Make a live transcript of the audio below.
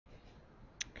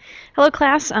Hello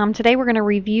class, today we're going to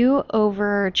review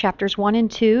over chapters 1 and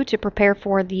 2 to prepare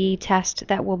for the test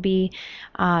that will be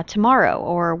tomorrow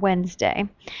or Wednesday,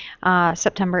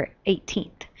 September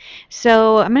 18th.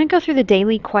 So I'm going to go through the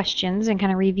daily questions and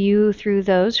kind of review through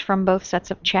those from both sets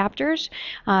of chapters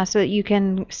so that you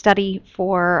can study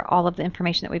for all of the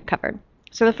information that we've covered.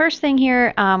 So the first thing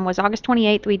here was August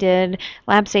 28th. We did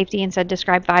lab safety and said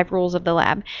describe 5 rules of the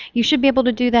lab. You should be able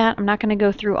to do that. I'm not going to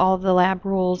go through all of the lab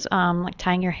rules like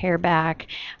tying your hair back,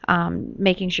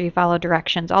 making sure you follow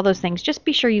directions, all those things. Just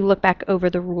be sure you look back over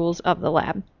the rules of the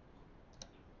lab.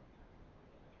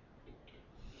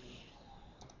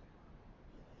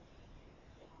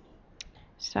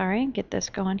 Sorry, get this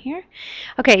going here.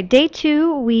 Okay, day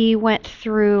 2 we went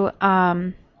through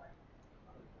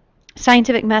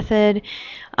scientific method,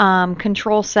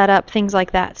 control setup, things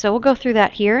like that. So we'll go through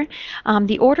that here.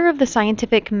 The order of the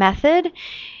scientific method,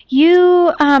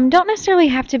 you don't necessarily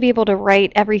have to be able to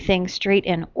write everything straight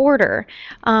in order,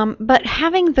 but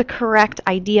having the correct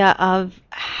idea of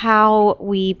how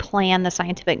we plan the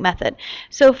scientific method.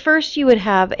 So first you would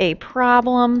have a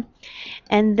problem,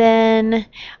 and then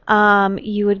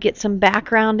you would get some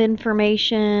background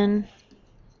information,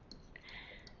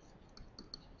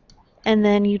 and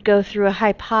then you'd go through a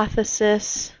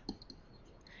hypothesis.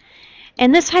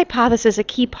 And this hypothesis, a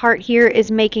key part here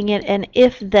is making it an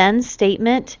if-then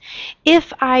statement.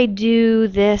 If I do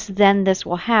this, then this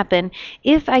will happen.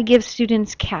 If I give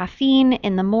students caffeine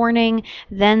in the morning,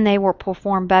 then they will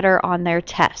perform better on their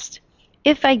test.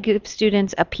 If I give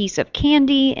students a piece of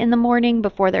candy in the morning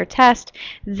before their test,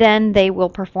 then they will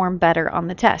perform better on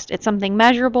the test. It's something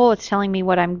measurable, it's telling me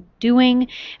what I'm doing,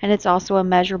 and it's also a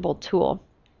measurable tool.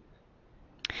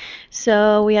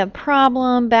 So we have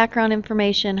problem, background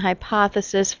information,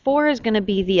 hypothesis. 4 is going to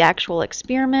be the actual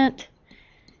experiment.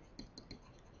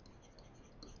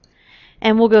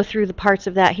 And we'll go through the parts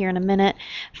of that here in a minute.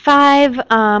 5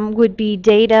 would be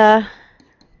data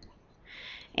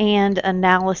and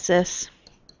analysis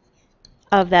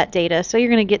of that data. So you're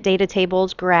going to get data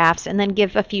tables, graphs, and then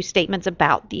give a few statements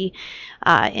about the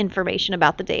information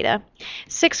about the data.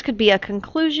 6 could be a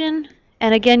conclusion.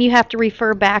 And again, you have to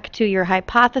refer back to your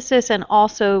hypothesis and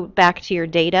also back to your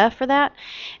data for that.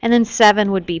 And then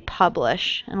 7 would be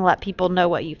publish and let people know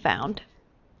what you found.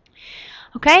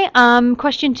 Okay,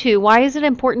 question 2. Why is it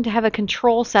important to have a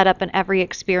control setup in every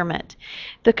experiment?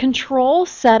 The control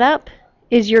setup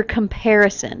is your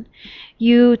comparison.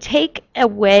 You take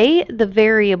away the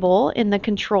variable in the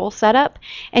control setup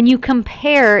and you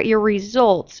compare your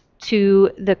results to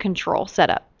the control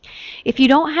setup. If you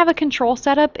don't have a control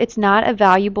setup, it's not a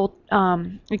valuable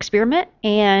experiment,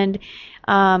 and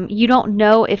you don't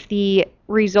know if the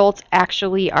results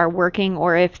actually are working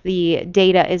or if the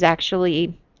data is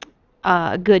actually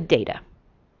good data.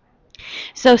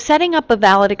 So setting up a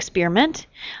valid experiment,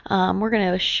 we're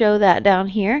going to show that down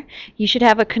here. You should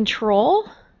have a control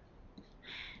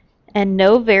and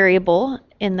no variable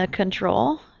in the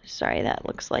control. Sorry, that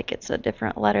looks like it's a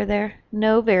different letter there.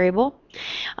 No variable.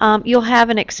 You'll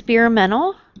have an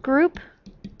experimental group.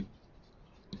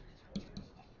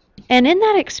 And in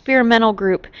that experimental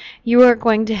group, you are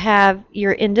going to have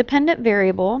your independent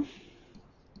variable.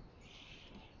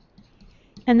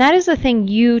 And that is the thing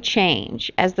you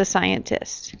change as the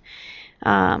scientist.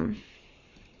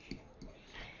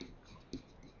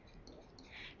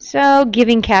 So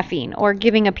giving caffeine or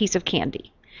giving a piece of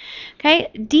candy.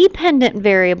 Okay, dependent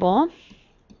variable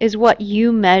is what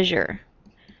you measure.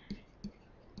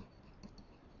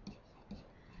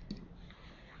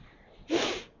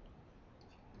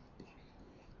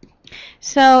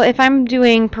 So if I'm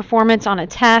doing performance on a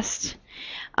test,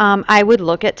 I would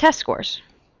look at test scores.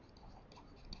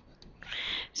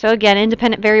 So again,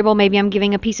 independent variable, maybe I'm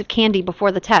giving a piece of candy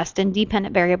before the test. And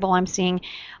dependent variable, I'm seeing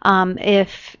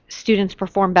if students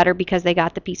perform better because they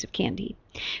got the piece of candy.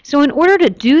 So in order to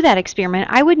do that experiment,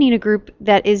 I would need a group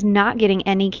that is not getting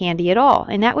any candy at all.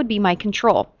 And that would be my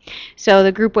control. So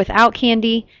the group without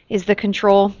candy is the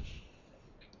control.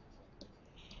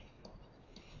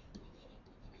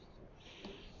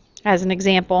 As an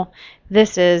example,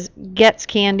 this is gets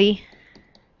candy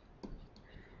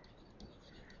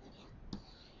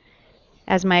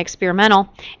as my experimental,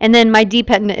 and then my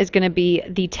dependent is going to be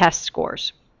the test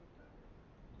scores.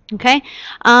 Okay,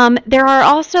 there are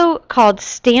also called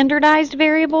standardized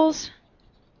variables,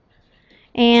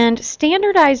 and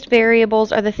standardized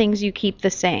variables are the things you keep the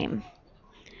same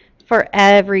for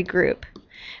every group.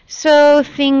 So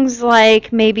things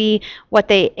like maybe what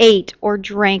they ate or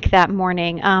drank that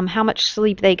morning, how much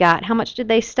sleep they got, how much did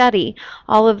they study,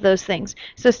 all of those things.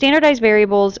 So standardized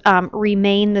variables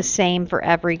remain the same for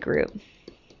every group.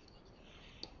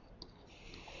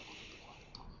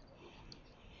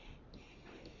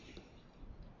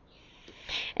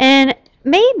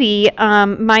 maybe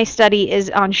my study is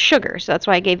on sugar, so that's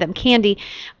why I gave them candy,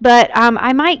 but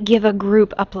I might give a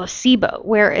group a placebo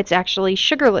where it's actually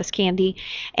sugarless candy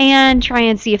and try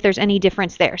and see if there's any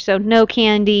difference there. So no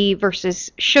candy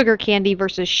versus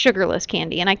sugarless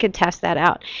candy, and I could test that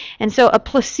out. And so a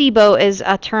placebo is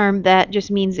a term that just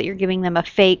means that you're giving them a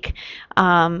fake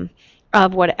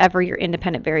of whatever your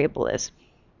independent variable is.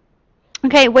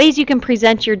 Okay, ways you can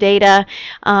present your data,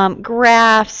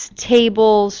 graphs,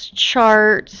 tables,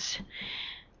 charts,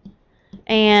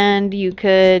 and you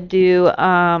could do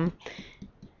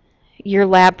your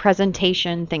lab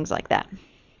presentation, things like that.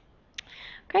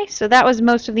 Okay, so that was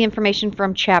most of the information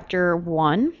from Chapter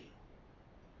 1.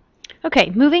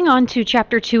 Okay, moving on to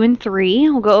Chapter 2 and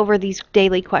 3, we'll go over these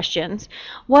daily questions.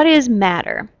 What is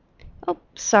matter? Oh,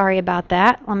 sorry about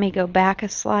that. Let me go back a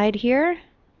slide here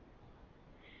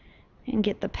and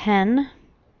get the pen.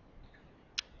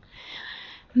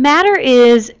 Matter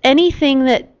is anything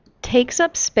that takes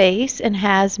up space and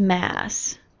has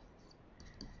mass.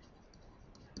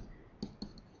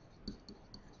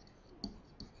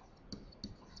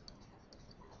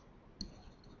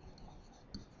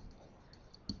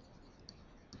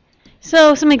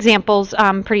 So some examples,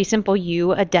 pretty simple,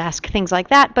 a desk, things like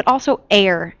that, but also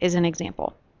air is an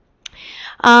example.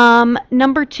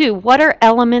 Number 2, what are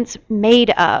elements made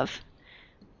of?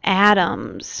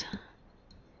 Atoms.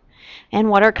 And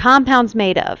what are compounds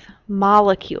made of?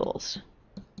 Molecules.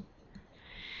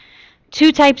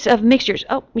 2 types of mixtures.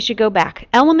 Oh, we should go back.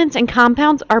 Elements and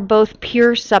compounds are both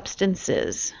pure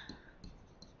substances.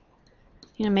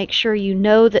 You know, make sure you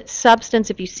know that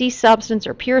substance, if you see substance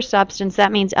or pure substance,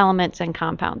 that means elements and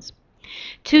compounds.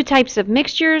 2 types of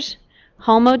mixtures,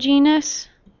 homogeneous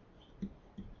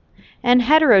and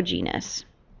heterogeneous.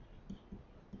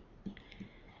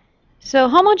 So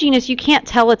homogeneous, you can't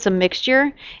tell it's a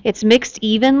mixture. It's mixed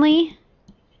evenly.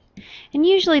 And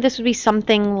usually this would be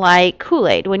something like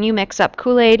Kool-Aid. When you mix up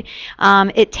Kool-Aid,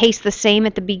 it tastes the same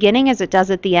at the beginning as it does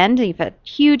at the end. You've a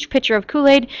huge pitcher of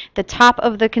Kool-Aid. The top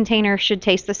of the container should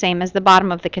taste the same as the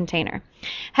bottom of the container.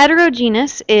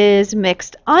 Heterogeneous is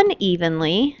mixed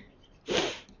unevenly.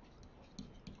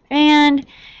 And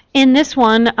in this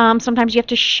one, sometimes you have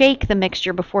to shake the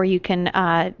mixture before you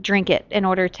can drink it in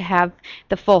order to have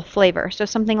the full flavor. So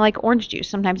something like orange juice,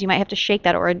 sometimes you might have to shake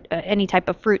that, or any type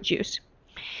of fruit juice.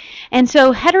 And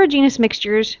so heterogeneous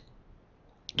mixtures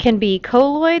can be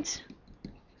colloids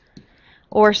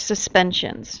or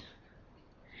suspensions.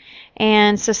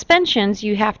 And suspensions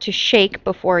you have to shake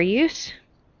before use.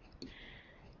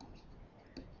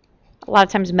 A lot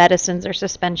of times medicines are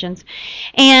suspensions.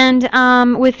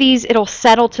 And with these, it'll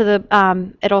settle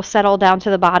down to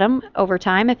the bottom over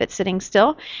time if it's sitting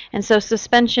still. And so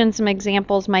suspensions, some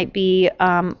examples might be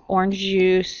orange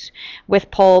juice with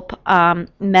pulp,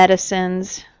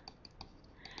 medicines.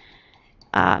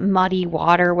 Muddy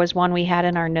water was one we had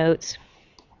in our notes.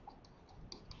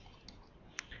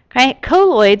 Okay,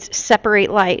 colloids separate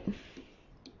light.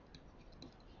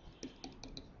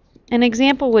 An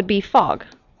example would be fog,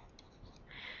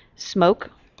 smoke.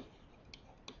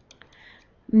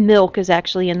 Milk is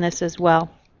actually in this as well.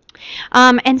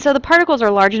 And so the particles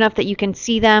are large enough that you can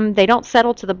see them. They don't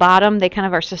settle to the bottom. They kind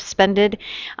of are suspended.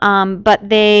 But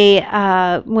they,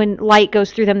 when light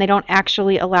goes through them, they don't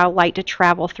actually allow light to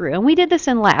travel through. And we did this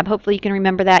in lab. Hopefully you can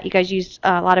remember that. You guys used,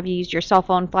 a lot of you used your cell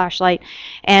phone flashlight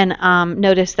and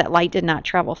noticed that light did not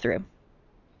travel through.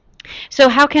 So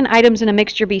how can items in a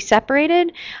mixture be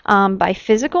separated? By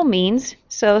physical means.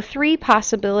 So 3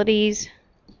 possibilities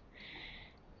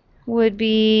would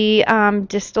be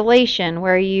distillation,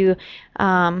 where you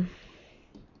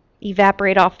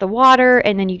evaporate off the water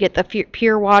and then you get the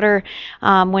pure water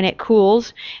when it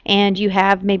cools, and you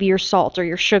have maybe your salt or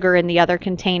your sugar in the other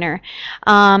container.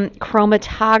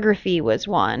 Chromatography was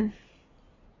one.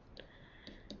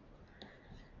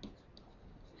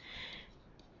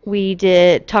 We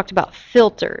talked about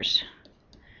filters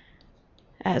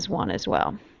as one as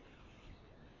well.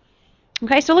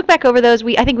 Okay, so look back over those.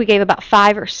 I think we gave about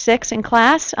 5 or 6 in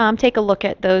class. Take a look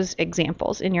at those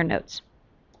examples in your notes.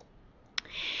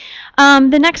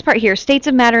 The next part here, states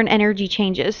of matter and energy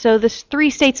changes. So there's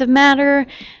 3 states of matter: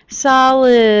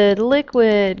 solid,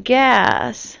 liquid,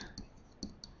 gas,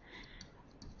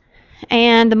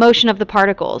 and the motion of the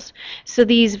particles. So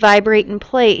these vibrate in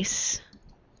place.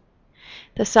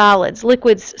 The solids,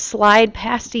 liquids slide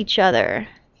past each other,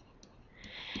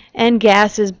 and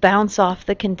gases bounce off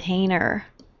the container.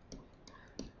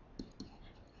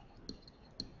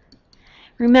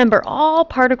 Remember, all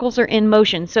particles are in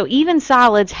motion, so even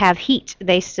solids have heat.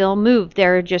 They still move.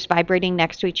 They're just vibrating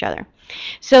next to each other.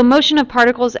 So motion of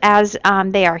particles as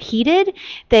they are heated,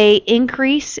 they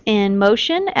increase in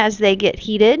motion as they get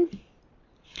heated.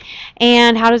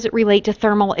 And how does it relate to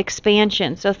thermal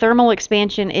expansion? So thermal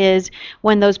expansion is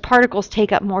when those particles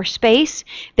take up more space,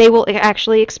 they will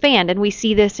actually expand. And we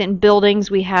see this in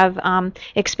buildings. We have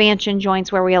expansion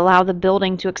joints where we allow the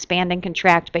building to expand and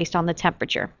contract based on the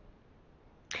temperature.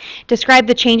 Describe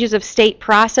the changes of state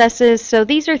processes. So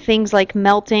these are things like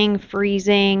melting,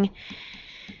 freezing,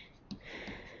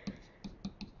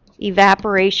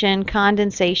 evaporation,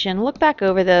 condensation. Look back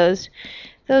over those.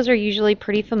 Those are usually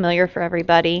pretty familiar for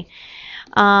everybody.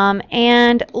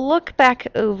 And look back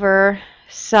over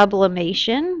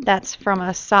sublimation. That's from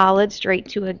a solid straight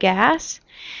to a gas.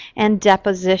 And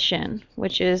deposition,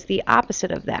 which is the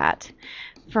opposite of that,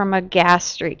 from a gas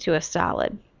straight to a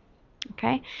solid.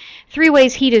 Okay. 3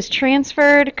 ways heat is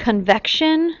transferred: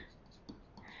 convection,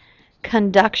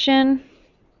 conduction,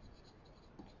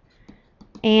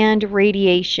 and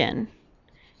radiation.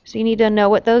 So you need to know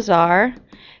what those are.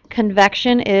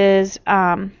 Convection is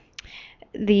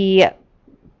the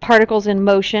particles in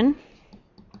motion.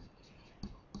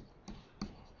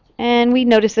 And we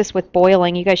noticed this with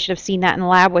boiling. You guys should have seen that in the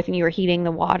lab when you were heating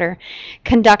the water.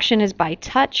 Conduction is by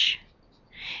touch,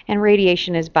 and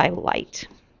radiation is by light.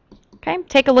 Okay,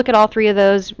 take a look at all 3 of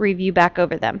those, review back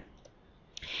over them.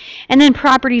 And then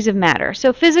properties of matter.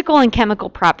 So physical and chemical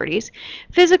properties.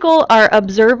 Physical are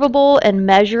observable and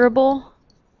measurable.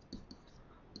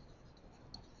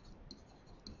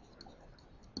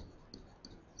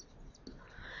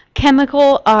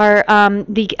 Chemical are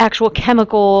the actual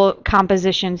chemical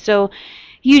composition. So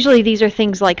usually these are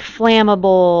things like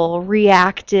flammable,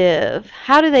 reactive.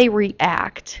 How do they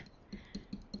react?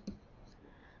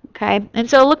 Okay, and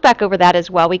so look back over that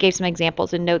as well. We gave some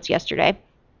examples in notes yesterday.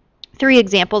 3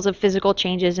 examples of physical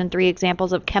changes and 3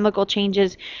 examples of chemical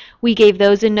changes. We gave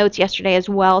those in notes yesterday as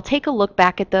well. Take a look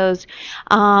back at those.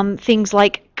 Things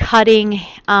like cutting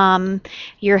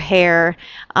your hair,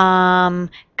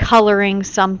 coloring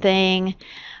something,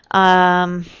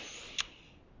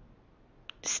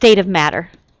 state of matter.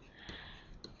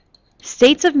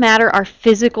 States of matter are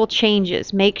physical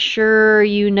changes. Make sure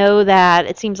you know that.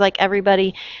 It seems like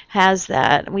everybody has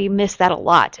that. We miss that a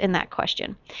lot in that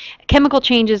question. Chemical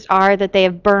changes are that they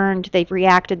have burned, they've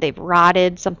reacted, they've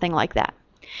rotted, something like that.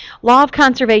 Law of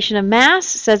conservation of mass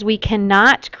says we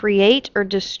cannot create or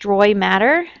destroy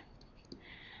matter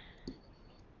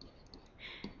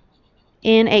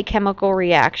in a chemical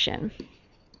reaction.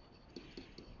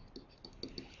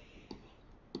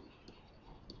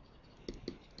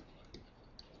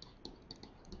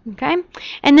 Okay,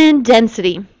 and then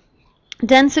density.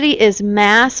 Density is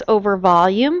mass over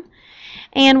volume,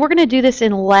 and we're going to do this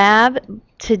in lab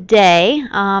today,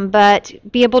 but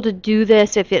be able to do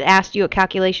this if it asked you a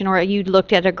calculation or you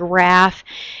looked at a graph.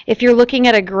 If you're looking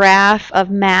at a graph of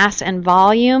mass and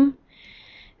volume,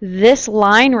 this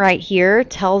line right here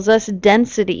tells us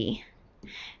density.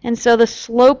 And so the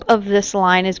slope of this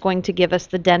line is going to give us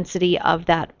the density of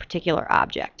that particular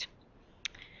object.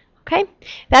 Okay,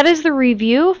 that is the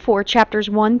review for chapters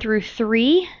 1 through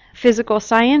 3, physical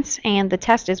science, and the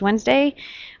test is Wednesday,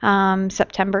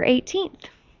 September 18th.